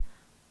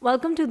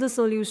Welcome to the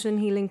Solution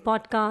Healing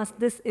Podcast.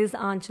 This is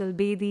Anchal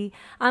Bedi.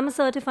 I'm a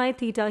certified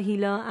Theta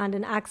healer and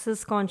an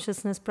Access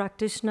Consciousness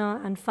practitioner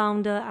and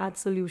founder at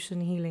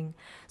Solution Healing.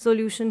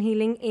 Solution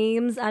Healing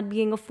aims at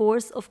being a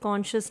force of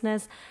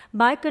consciousness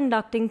by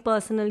conducting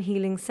personal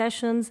healing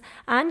sessions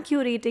and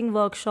curating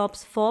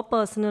workshops for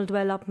personal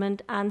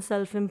development and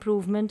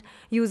self-improvement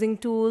using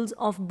tools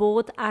of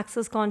both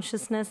Access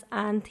Consciousness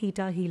and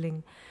Theta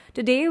healing.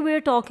 Today we're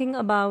talking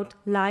about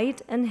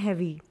light and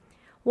heavy.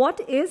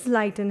 What is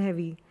light and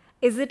heavy?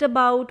 Is it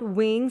about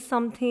weighing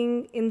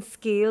something in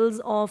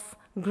scales of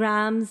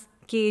grams,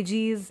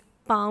 kgs,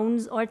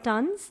 pounds, or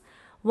tons?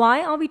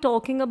 Why are we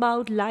talking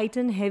about light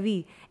and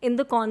heavy in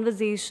the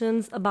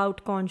conversations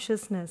about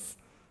consciousness?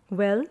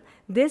 Well,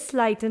 this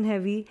light and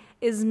heavy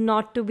is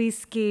not to be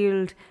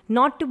scaled,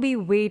 not to be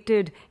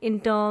weighted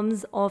in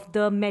terms of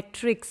the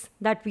metrics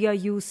that we are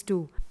used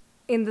to.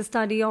 In the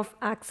study of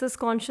access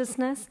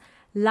consciousness,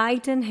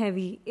 light and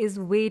heavy is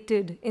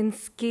weighted in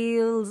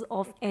scales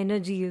of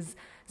energies,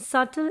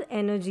 subtle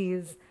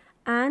energies,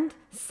 and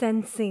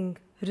sensing,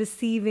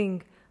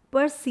 receiving,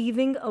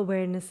 perceiving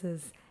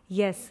awarenesses.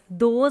 Yes,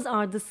 those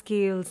are the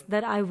scales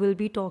that I will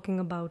be talking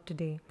about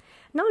today.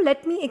 Now,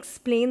 let me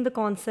explain the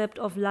concept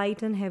of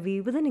light and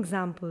heavy with an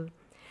example.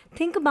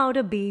 Think about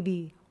a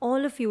baby,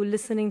 all of you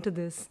listening to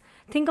this.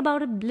 Think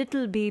about a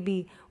little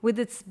baby with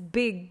its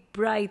big,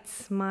 bright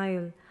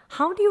smile.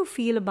 How do you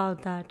feel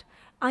about that?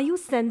 Are you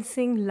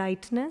sensing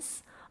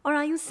lightness or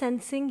are you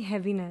sensing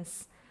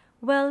heaviness?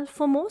 Well,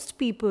 for most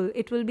people,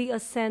 it will be a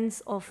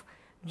sense of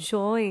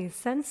joy,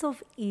 sense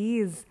of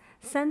ease,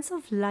 sense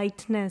of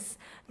lightness,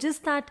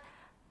 just that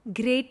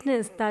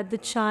greatness that the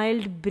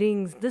child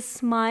brings, the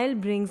smile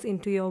brings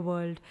into your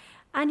world.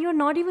 And you're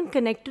not even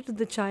connected to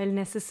the child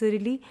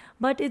necessarily,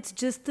 but it's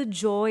just the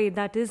joy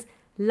that is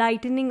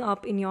lightening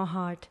up in your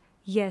heart.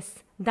 Yes,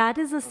 that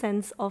is a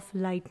sense of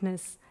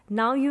lightness.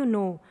 Now you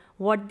know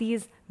what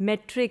these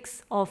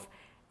metrics of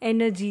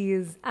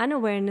energies and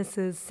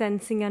awarenesses,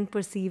 sensing and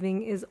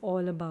perceiving is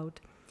all about.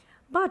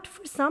 But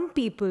for some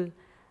people,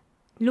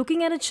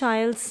 looking at a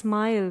child's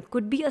smile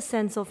could be a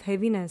sense of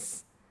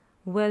heaviness.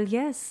 Well,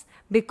 yes,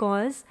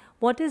 because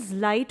what is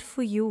light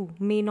for you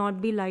may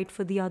not be light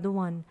for the other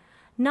one.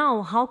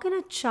 Now, how can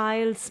a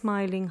child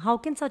smiling, how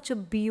can such a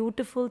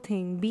beautiful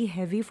thing be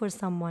heavy for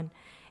someone?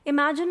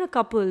 Imagine a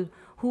couple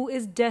who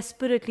is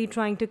desperately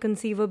trying to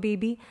conceive a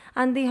baby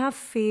and they have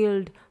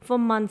failed for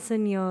months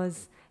and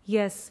years.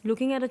 Yes,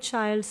 looking at a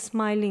child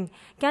smiling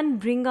can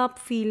bring up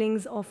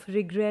feelings of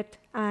regret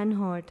and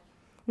hurt.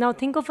 Now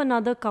think of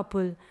another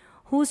couple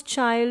whose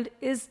child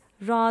is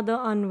rather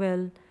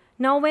unwell.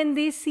 Now when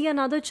they see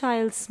another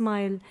child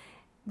smile,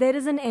 there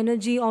is an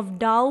energy of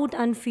doubt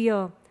and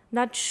fear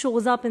that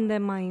shows up in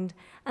their mind,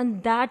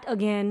 and that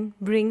again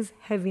brings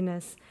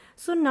heaviness.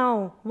 So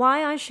now,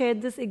 why I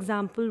shared this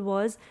example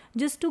was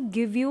just to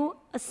give you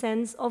a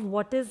sense of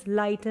what is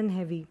light and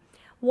heavy.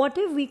 What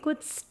if we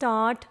could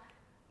start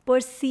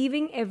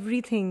perceiving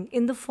everything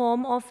in the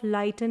form of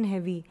light and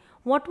heavy?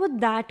 What would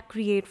that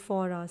create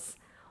for us?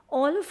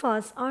 All of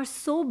us are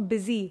so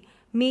busy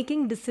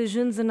making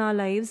decisions in our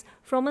lives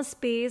from a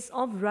space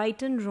of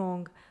right and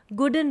wrong,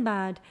 good and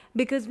bad,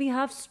 because we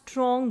have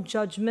strong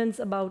judgments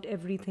about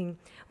everything.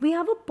 We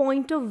have a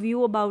point of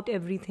view about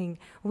everything.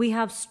 We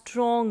have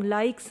strong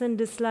likes and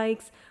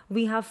dislikes.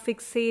 We have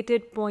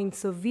fixated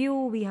points of view.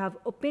 We have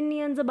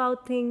opinions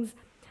about things.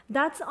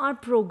 That's our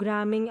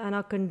programming and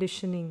our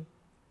conditioning.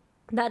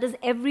 That is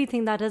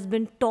everything that has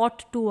been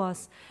taught to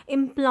us,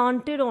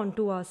 implanted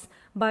onto us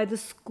by the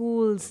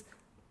schools,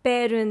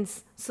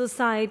 parents,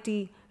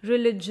 society,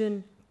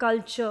 religion,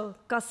 culture,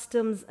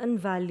 customs, and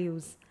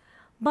values.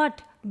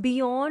 But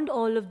beyond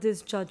all of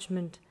this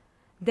judgment,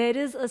 there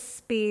is a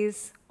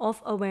space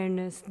of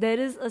awareness. There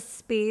is a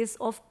space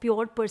of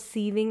pure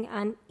perceiving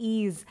and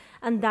ease,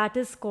 and that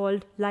is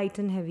called light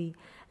and heavy.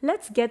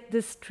 Let's get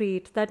this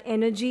straight, that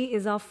energy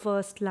is our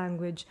first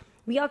language.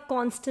 We are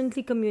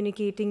constantly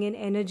communicating in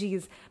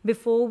energies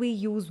before we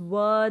use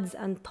words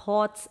and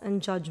thoughts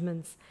and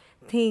judgments.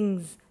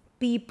 Things,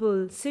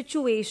 people,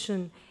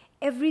 situation,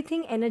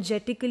 everything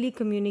energetically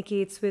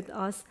communicates with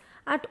us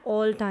at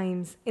all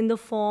times in the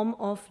form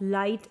of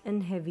light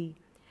and heavy.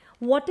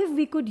 What if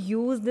we could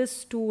use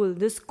this tool,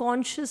 this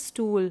conscious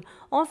tool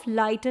of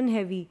light and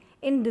heavy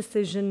in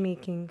decision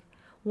making?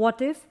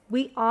 What if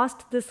we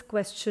asked this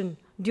question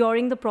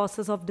during the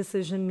process of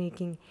decision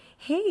making?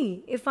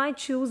 Hey, if I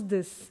choose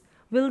this,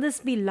 will this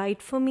be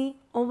light for me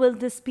or will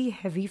this be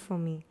heavy for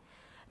me?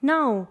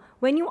 Now,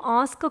 when you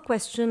ask a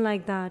question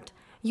like that,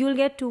 you'll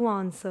get two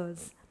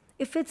answers.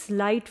 If it's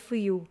light for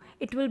you,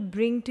 it will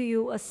bring to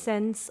you a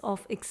sense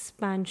of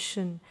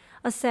expansion,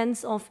 a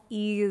sense of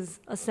ease,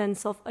 a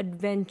sense of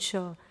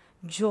adventure,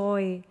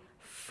 joy,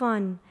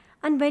 fun.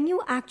 And when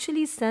you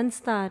actually sense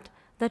that,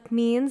 that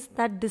means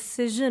that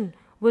decision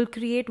will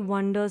create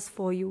wonders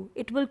for you.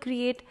 It will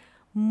create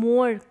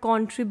more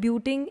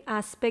contributing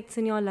aspects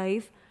in your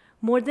life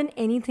more than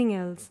anything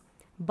else.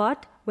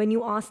 But when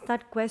you ask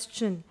that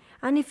question,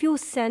 and if you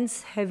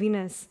sense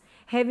heaviness,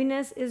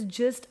 heaviness is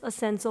just a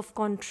sense of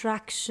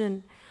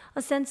contraction,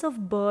 a sense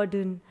of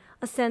burden,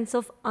 a sense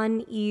of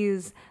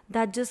unease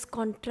that just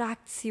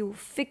contracts you,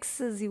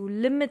 fixes you,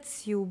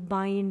 limits you,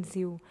 binds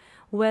you.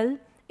 Well,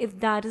 if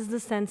that is the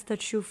sense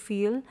that you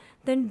feel,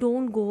 then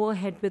don't go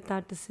ahead with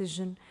that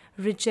decision.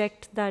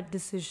 Reject that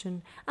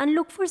decision and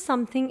look for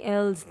something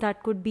else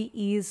that could be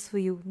ease for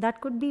you, that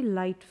could be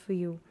light for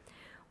you.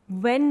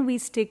 When we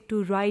stick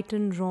to right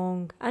and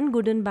wrong and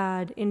good and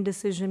bad in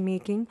decision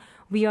making,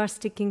 we are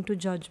sticking to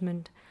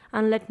judgment.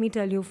 And let me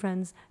tell you,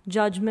 friends,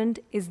 judgment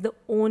is the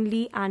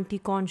only anti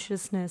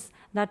consciousness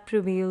that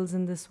prevails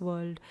in this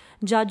world.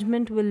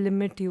 Judgment will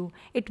limit you,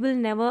 it will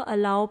never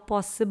allow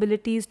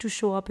possibilities to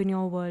show up in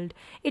your world.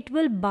 It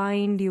will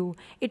bind you,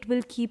 it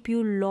will keep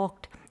you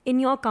locked in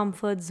your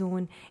comfort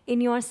zone,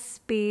 in your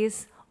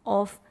space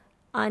of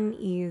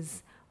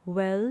unease.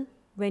 Well,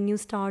 when you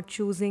start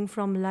choosing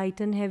from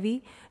light and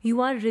heavy, you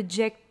are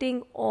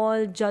rejecting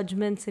all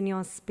judgments in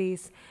your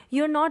space.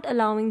 You're not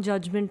allowing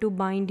judgment to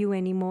bind you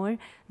anymore.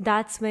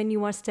 That's when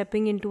you are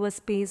stepping into a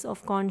space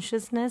of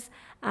consciousness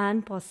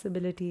and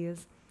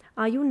possibilities.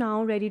 Are you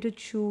now ready to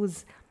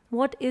choose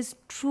what is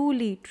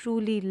truly,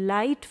 truly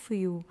light for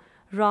you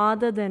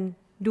rather than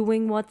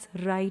doing what's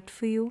right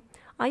for you?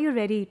 Are you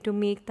ready to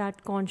make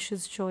that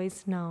conscious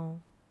choice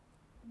now?